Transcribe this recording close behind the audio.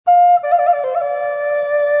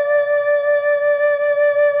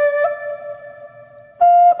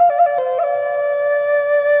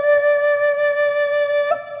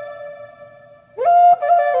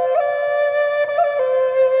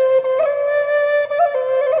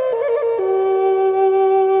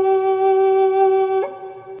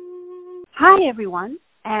Hi, everyone.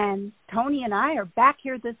 And Tony and I are back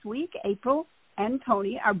here this week. April and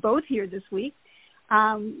Tony are both here this week.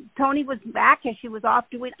 Tony was back as she was off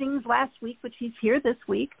doing things last week, but she's here this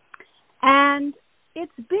week. And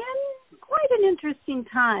it's been quite an interesting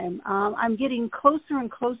time. I'm getting closer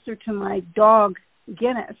and closer to my dog,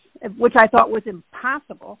 Guinness, which I thought was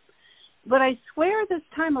impossible. But I swear this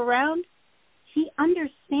time around, he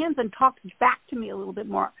understands and talks back to me a little bit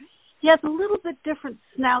more. He has a little bit different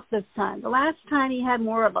snout this time. The last time he had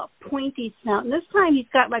more of a pointy snout, and this time he's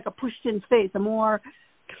got like a pushed-in face, a more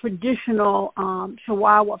traditional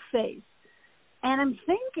Chihuahua face. And I'm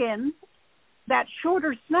thinking that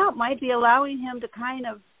shorter snout might be allowing him to kind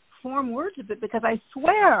of form words a bit, because I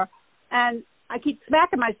swear, and I keep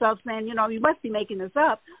smacking myself saying, you must be making this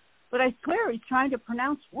up, but I swear he's trying to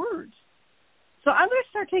pronounce words. So I'm going to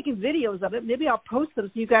start taking videos of it. Maybe I'll post them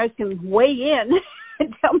so you guys can weigh in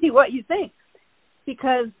and tell me what you think,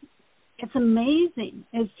 because it's amazing.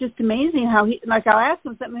 It's just amazing how I'll ask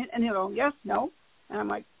him something and he'll go, yes, no. And I'm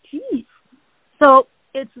like, geez. So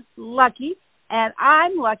it's lucky, and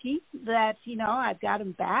I'm lucky that, I've got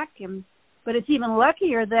him back. But it's even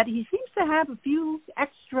luckier that he seems to have a few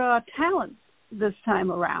extra talents this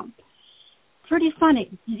time around. Pretty funny.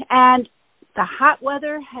 And the hot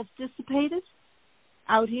weather has dissipated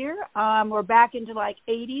out here. We're back into like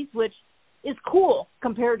 80s, which is cool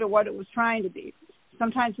compared to what it was trying to be.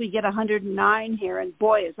 Sometimes we get 109 here, and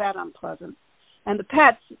boy, is that unpleasant. And the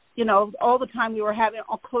pets, all the time we were having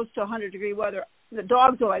close to 100-degree weather, the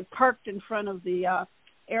dogs were like parked in front of the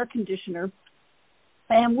air conditioner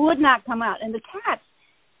and would not come out. And the cats,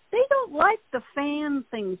 they don't like the fan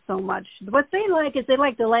thing so much. What they like is they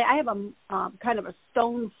like to lay. I have a kind of a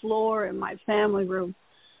stone floor in my family room,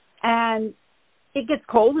 and it gets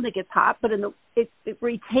cold and it gets hot, but it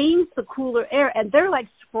retains the cooler air, and they're like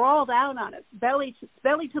sprawled out on it, belly to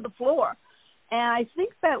the floor. And I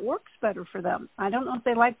think that works better for them. I don't know if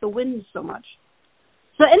they like the wind so much.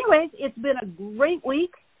 So anyways, it's been a great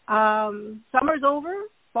week. Summer's over.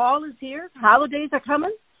 Fall is here. Holidays are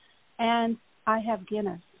coming. And I have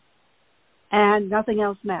Guinness. And nothing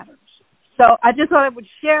else matters. So I just thought I would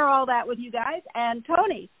share all that with you guys. And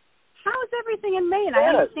Tony, how's everything in Maine? I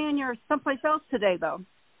understand you're someplace else today, though.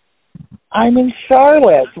 I'm in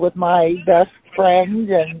Charlotte with my best friend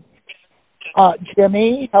and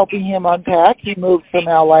Jimmy, helping him unpack. He moved from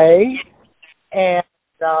L.A., and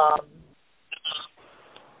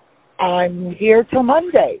I'm here till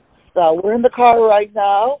Monday. So we're in the car right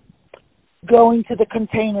now, going to the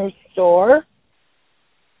Container Store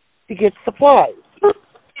to get supplies.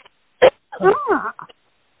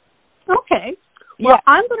 Okay. Well,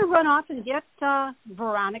 I'm going to run off and get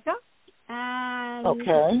Veronica,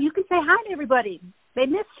 and you can say hi to everybody. They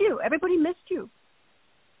missed you. Everybody missed you.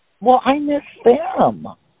 Well, I missed them.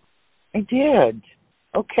 I did.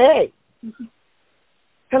 Okay. Mm-hmm.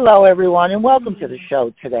 Hello, everyone, and welcome to the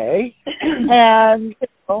show today. And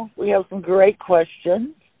we have some great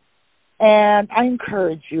questions, and I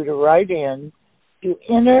encourage you to write in to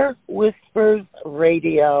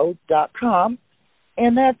innerwhispersradio.com,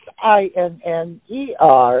 and that's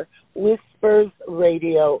INNER,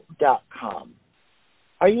 whispersradio.com.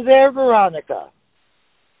 Are you there, Veronica?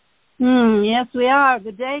 Yes, we are.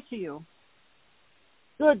 Good day to you.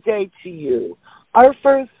 Good day to you. Our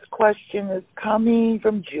first question is coming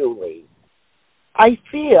from Julie. I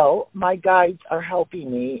feel my guides are helping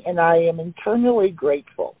me, and I am internally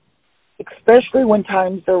grateful, especially when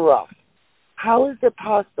times are rough. How is it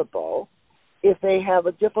possible if they have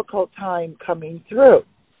a difficult time coming through?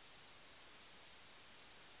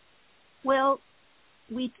 Well,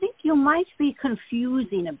 we think you might be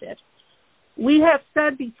confusing a bit. We have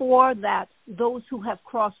said before that those who have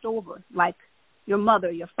crossed over, like your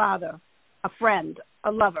mother, your father, a friend,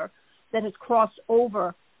 a lover, that has crossed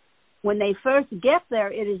over, when they first get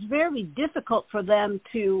there, it is very difficult for them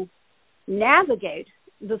to navigate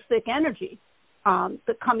the thick energy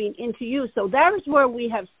coming into you. So that is where we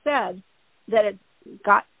have said that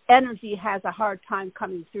energy has a hard time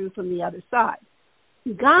coming through from the other side.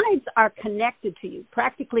 Guides are connected to you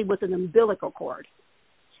practically with an umbilical cord.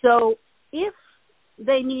 So if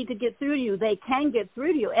they need to get through to you, they can get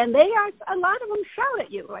through to you. And a lot of them shout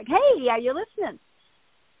at you, like, hey, are you listening?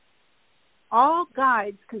 All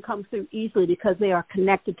guides can come through easily because they are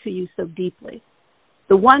connected to you so deeply.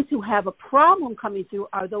 The ones who have a problem coming through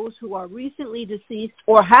are those who are recently deceased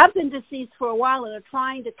or have been deceased for a while and are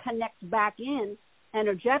trying to connect back in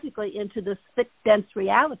energetically into this thick, dense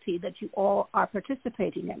reality that you all are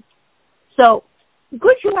participating in. So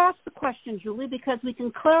good you asked the question, Julie, because we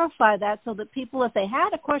can clarify that so that people, if they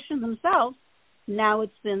had a question themselves, now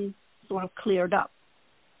it's been sort of cleared up.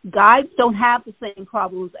 Guides don't have the same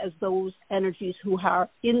problems as those energies who are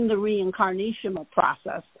in the reincarnational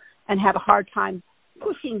process and have a hard time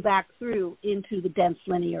pushing back through into the dense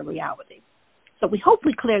linear reality. So we hope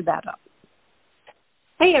we cleared that up.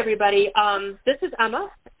 Hey, everybody. This is Emma,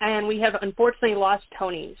 and we have unfortunately lost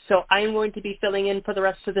Toni. So I am going to be filling in for the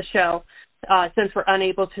rest of the show since we're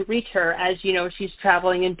unable to reach her. As you know, she's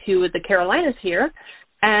traveling into the Carolinas here.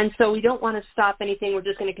 And so we don't want to stop anything. We're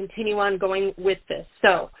just going to continue on going with this.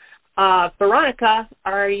 So, Veronica,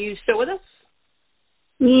 are you still with us?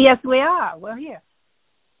 Yes, we are. We're here.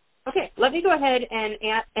 Okay, let me go ahead and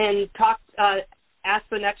ask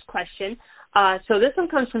the next question. So this one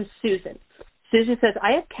comes from Susan. Susan says,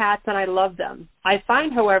 I have cats and I love them. I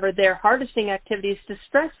find, however, their harvesting activities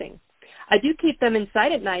distressing. I do keep them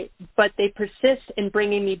inside at night, but they persist in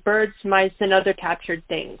bringing me birds, mice, and other captured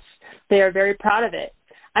things. They are very proud of it.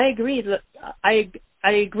 I agree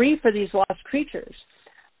for these lost creatures.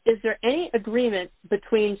 Is there any agreement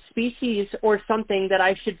between species or something that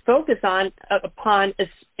I should focus upon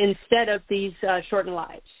instead of these shortened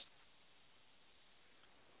lives?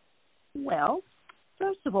 Well,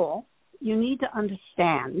 first of all, you need to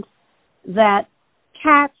understand that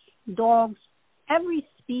cats, dogs, every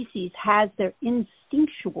species has their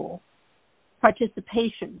instinctual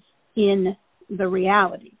participations in the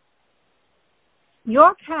reality.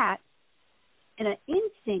 Your cat, in an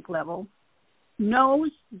instinct level,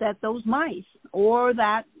 knows that those mice or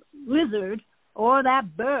that lizard or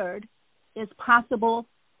that bird is possible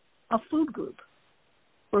a food group.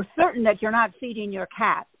 We're certain that you're not feeding your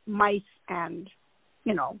cat mice and,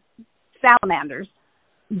 salamanders,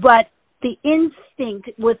 but the instinct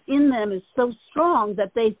within them is so strong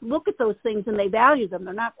that they look at those things and they value them.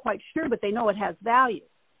 They're not quite sure, but they know it has value.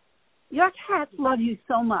 Your cats love you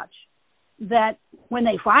so much that when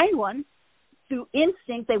they find one, through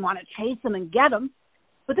instinct, they want to chase them and get them,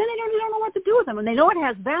 but then they don't know what to do with them. And they know it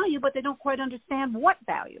has value, but they don't quite understand what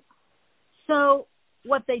value. So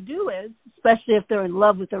what they do is, especially if they're in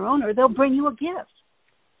love with their owner, they'll bring you a gift.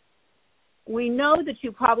 We know that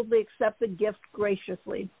you probably accept the gift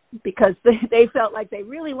graciously because they felt like they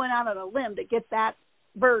really went out on a limb to get that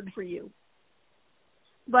bird for you.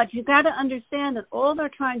 But you got to understand that all they're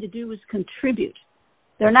trying to do is contribute.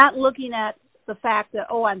 They're not looking at the fact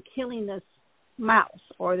that, I'm killing this mouse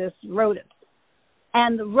or this rodent.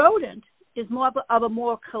 And the rodent is more of a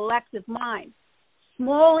more collective mind.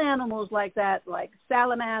 Small animals like that, like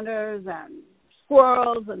salamanders and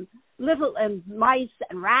squirrels and mice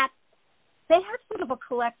and rats, they have sort of a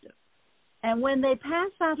collective. And when they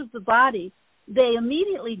pass out of the body, they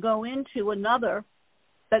immediately go into another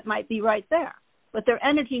that might be right there. But their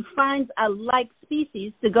energy finds a like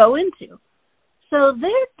species to go into. So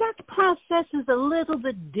their death process is a little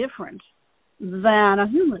bit different than a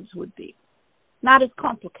human's would be, not as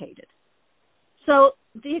complicated. So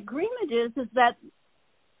the agreement is that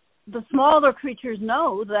the smaller creatures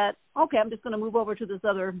know that, okay, I'm just going to move over to this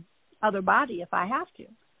other body if I have to.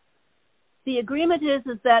 The agreement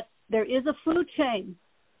is that there is a food chain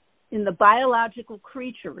in the biological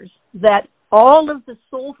creatures that all of the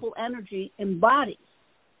soulful energy embodies.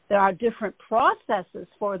 There are different processes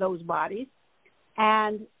for those bodies,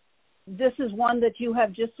 and this is one that you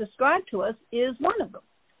have just described to us is one of them.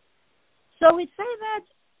 So we'd say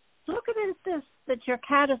that, look at it as this, that your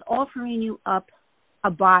cat is offering you up a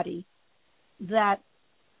body that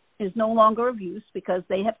is no longer of use because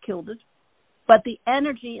they have killed it, but the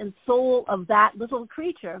energy and soul of that little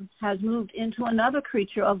creature has moved into another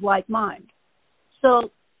creature of like mind.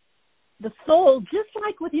 So the soul, just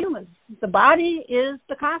like with humans, the body is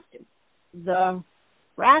the costume. The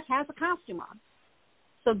rat has a costume on.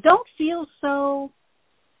 So don't feel so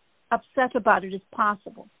upset about it as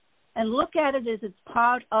possible. And look at it as it's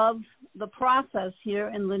part of the process here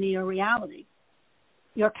in linear reality.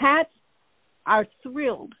 Your cats are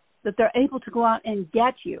thrilled that they're able to go out and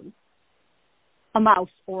get you a mouse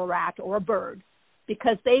or a rat or a bird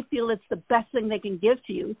because they feel it's the best thing they can give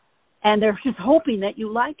to you, and they're just hoping that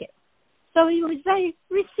you like it. So you would say,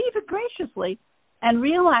 receive it graciously and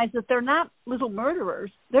realize that they're not little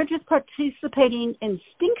murderers. They're just participating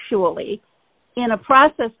instinctually in a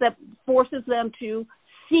process that forces them to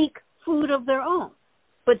seek food of their own.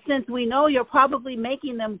 But since we know you're probably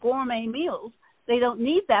making them gourmet meals, they don't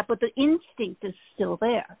need that, but the instinct is still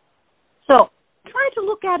there. So try to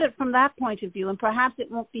look at it from that point of view, and perhaps it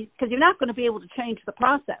won't be, because you're not going to be able to change the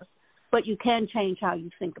process, but you can change how you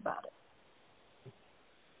think about it.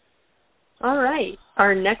 All right.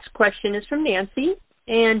 Our next question is from Nancy,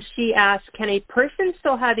 and she asks, can a person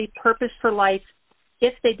still have a purpose for life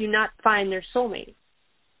if they do not find their soulmate?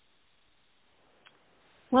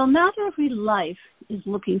 Well, not every life is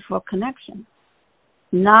looking for connection.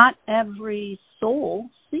 Not every soul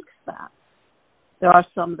seeks that. There are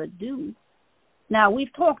some that do. Now,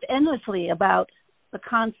 we've talked endlessly about the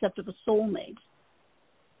concept of a soulmate.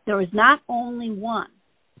 There is not only one.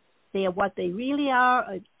 What they really are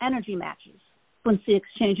energy matches, frequency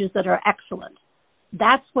exchanges that are excellent.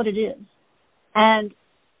 That's what it is. And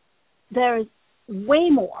there is way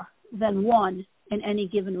more than one in any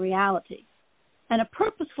given reality. And a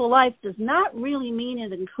purposeful life does not really mean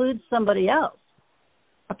it includes somebody else.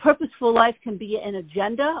 A purposeful life can be an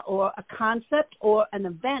agenda or a concept or an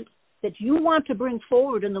event that you want to bring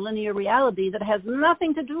forward in the linear reality that has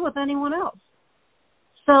nothing to do with anyone else.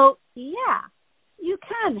 So, yeah, you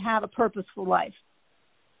can have a purposeful life,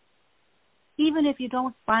 even if you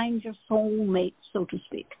don't find your soulmate, so to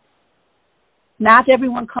speak. Not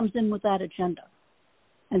everyone comes in with that agenda.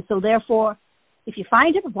 And so, therefore, if you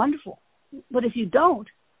find it, wonderful. But if you don't,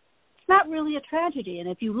 it's not really a tragedy. And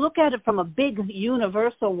if you look at it from a big,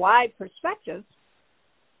 universal, wide perspective,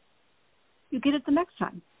 you get it the next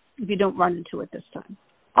time if you don't run into it this time.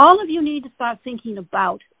 All of you need to start thinking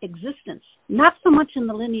about existence, not so much in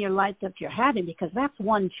the linear life that you're having, because that's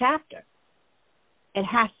one chapter. It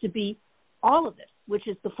has to be all of it, which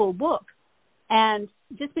is the full book. And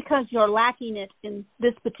just because you're lacking it in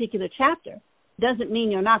this particular chapter doesn't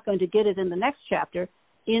mean you're not going to get it in the next chapter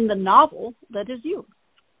in the novel that is you.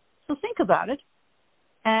 So think about it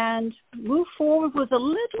and move forward with a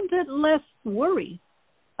little bit less worry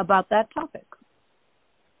about that topic.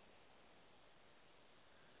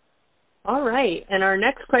 All right, and our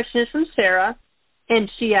next question is from Sarah, and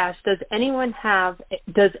she asked, does everyone have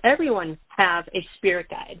a spirit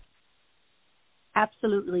guide?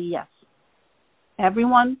 Absolutely, yes.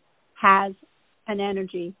 Everyone has an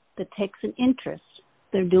energy that takes an interest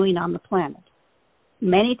they're doing on the planet.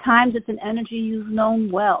 Many times it's an energy you've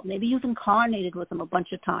known well. Maybe you've incarnated with them a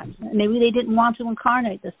bunch of times. Maybe they didn't want to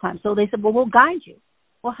incarnate this time, so they said, well, we'll guide you.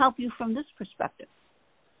 We'll help you from this perspective.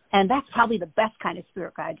 And that's probably the best kind of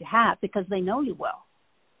spirit guide you have because they know you well.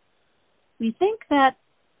 We think that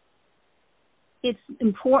it's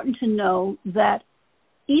important to know that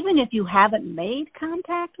even if you haven't made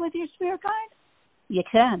contact with your spirit guide, you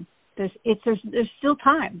can. There's still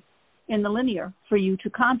time in the linear for you to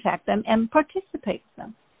contact them and participate with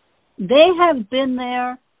them. They have been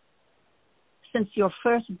there since your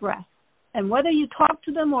first breath. And whether you talk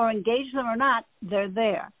to them or engage them or not, they're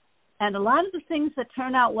there. And a lot of the things that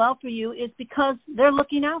turn out well for you is because they're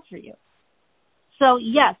looking out for you. So,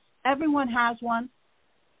 yes, everyone has one.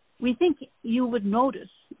 We think you would notice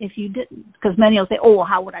if you didn't, because many will say, oh, well,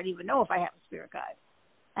 how would I even know if I have a spirit guide?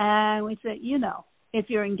 And we say, if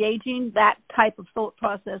you're engaging that type of thought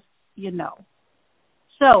process,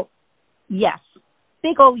 So, yes,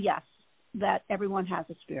 big yes, that everyone has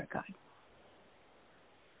a spirit guide.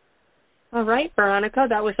 All right, Veronica,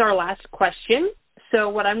 that was our last question. So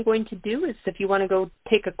what I'm going to do is if you want to go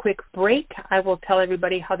take a quick break, I will tell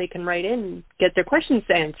everybody how they can write in and get their questions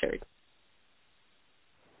answered.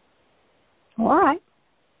 All right.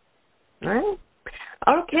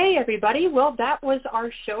 Okay, everybody. Well, that was our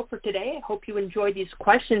show for today. I hope you enjoyed these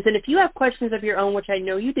questions. And if you have questions of your own, which I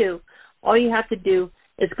know you do, all you have to do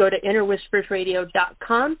is go to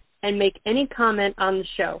InnerWhispersRadio.com and make any comment on the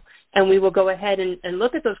show. And we will go ahead and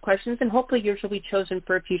look at those questions, and hopefully yours will be chosen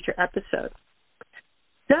for a future episode.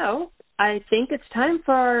 So I think it's time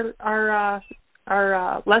for our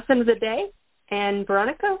lesson of the day. And,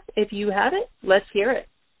 Veronica, if you have it, let's hear it.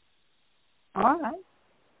 All right.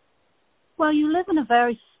 Well, you live in a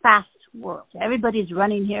very fast world. Everybody's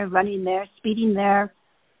running here, running there, speeding there,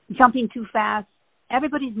 jumping too fast.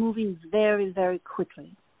 Everybody's moving very, very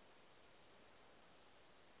quickly.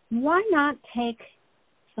 Why not take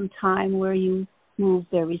some time where you move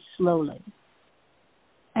very slowly?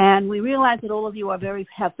 And we realize that all of you have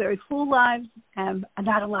very full lives and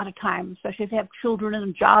not a lot of time, especially if you have children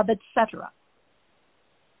and a job, etc.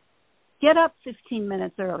 Get up 15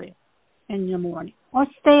 minutes earlier in the morning or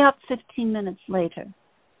stay up 15 minutes later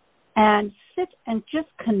and sit and just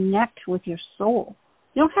connect with your soul.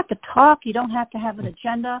 You don't have to talk. You don't have to have an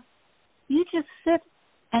agenda. You just sit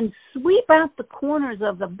and sweep out the corners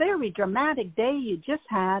of the very dramatic day you just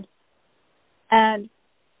had and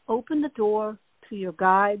open the door to your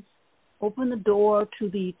guides, open the door to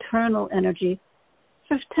the eternal energy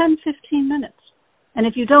for 10, 15 minutes. And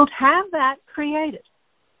if you don't have that, create it.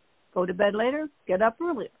 Go to bed later, get up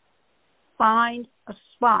earlier. Find a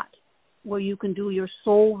spot where you can do your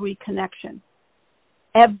soul reconnection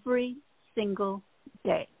every single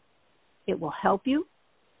day. It will help you,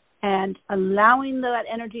 and allowing that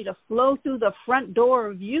energy to flow through the front door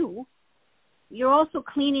of you you're also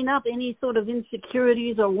cleaning up any sort of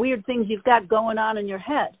insecurities or weird things you've got going on in your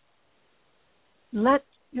head. Let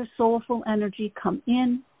your soulful energy come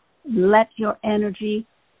in. Let your energy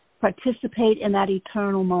participate in that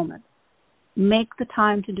eternal moment. Make the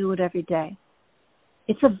time to do it every day.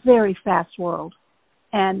 It's a very fast world,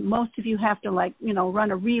 and most of you have to,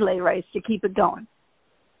 run a relay race to keep it going.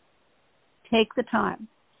 Take the time.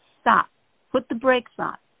 Stop. Put the brakes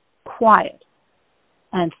on. Quiet.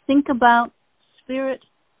 And think about spirit.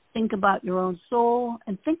 Think about your own soul.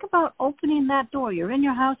 And think about opening that door. You're in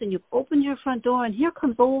your house, and you've opened your front door, and here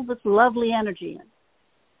comes all this lovely energy in.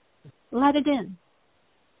 Let it in.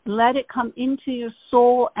 Let it come into your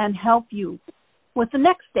soul and help you with the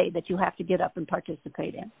next day that you have to get up and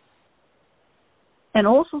participate in. And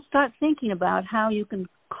also start thinking about how you can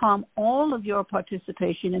calm all of your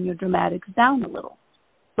participation and your dramatics down a little.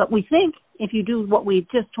 But we think if you do what we've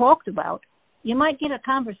just talked about, you might get a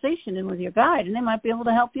conversation in with your guide, and they might be able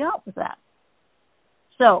to help you out with that.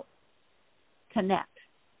 So, connect.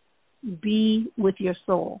 Be with your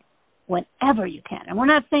soul whenever you can. And we're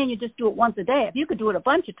not saying you just do it once a day. If you could do it a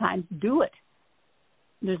bunch of times, do it.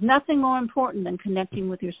 There's nothing more important than connecting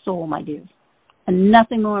with your soul, my dears. And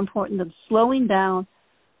nothing more important than slowing down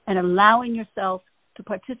and allowing yourself to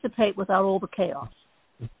participate without all the chaos.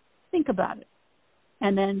 Think about it.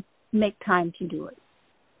 And then make time to do it.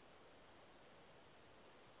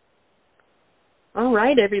 All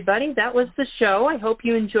right, everybody. That was the show. I hope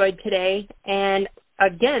you enjoyed today. And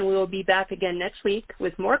again, we will be back again next week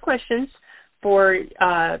with more questions for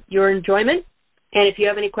your enjoyment. And if you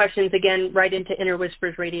have any questions, again, write into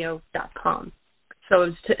innerwhispersradio.com.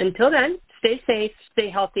 So until then, stay safe, stay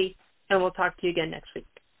healthy, and we'll talk to you again next week.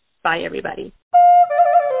 Bye, everybody.